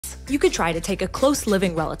You could try to take a close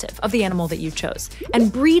living relative of the animal that you chose and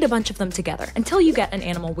breed a bunch of them together until you get an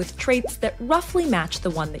animal with traits that roughly match the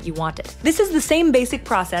one that you wanted. This is the same basic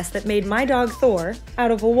process that made my dog Thor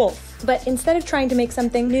out of a wolf. But instead of trying to make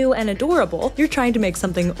something new and adorable, you're trying to make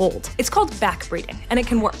something old. It's called backbreeding, and it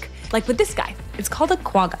can work. Like with this guy, it's called a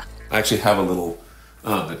quagga. I actually have a little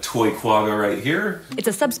a toy quagga right here. It's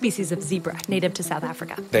a subspecies of zebra, native to South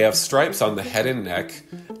Africa. They have stripes on the head and neck,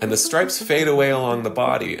 and the stripes fade away along the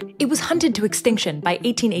body. It was hunted to extinction by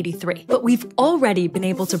 1883, but we've already been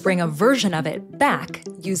able to bring a version of it back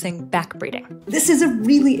using backbreeding. This is a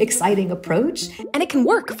really exciting approach. And it can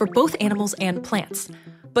work for both animals and plants.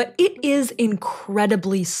 But it is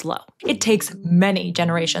incredibly slow. It takes many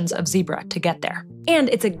generations of zebra to get there. And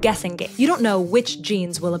it's a guessing game. You don't know which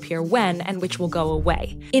genes will appear when and which will go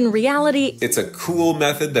away. In reality, it's a cool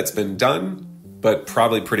method that's been done, but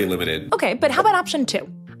probably pretty limited. Okay, but how about option 2?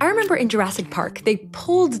 I remember in Jurassic Park, they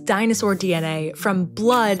pulled dinosaur DNA from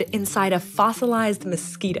blood inside a fossilized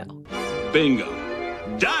mosquito. Bingo.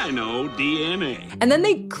 Dino DNA. And then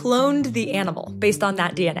they cloned the animal based on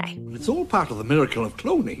that DNA. It's all part of the miracle of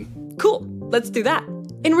cloning. Cool, let's do that.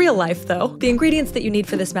 In real life, though, the ingredients that you need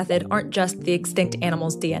for this method aren't just the extinct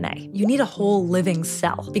animal's DNA. You need a whole living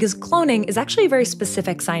cell, because cloning is actually a very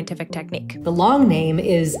specific scientific technique. The long name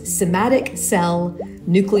is somatic cell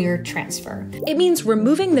nuclear transfer. It means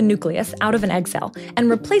removing the nucleus out of an egg cell and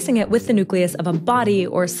replacing it with the nucleus of a body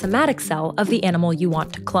or somatic cell of the animal you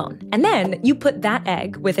want to clone. And then you put that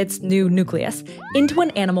egg with its new nucleus into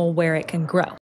an animal where it can grow.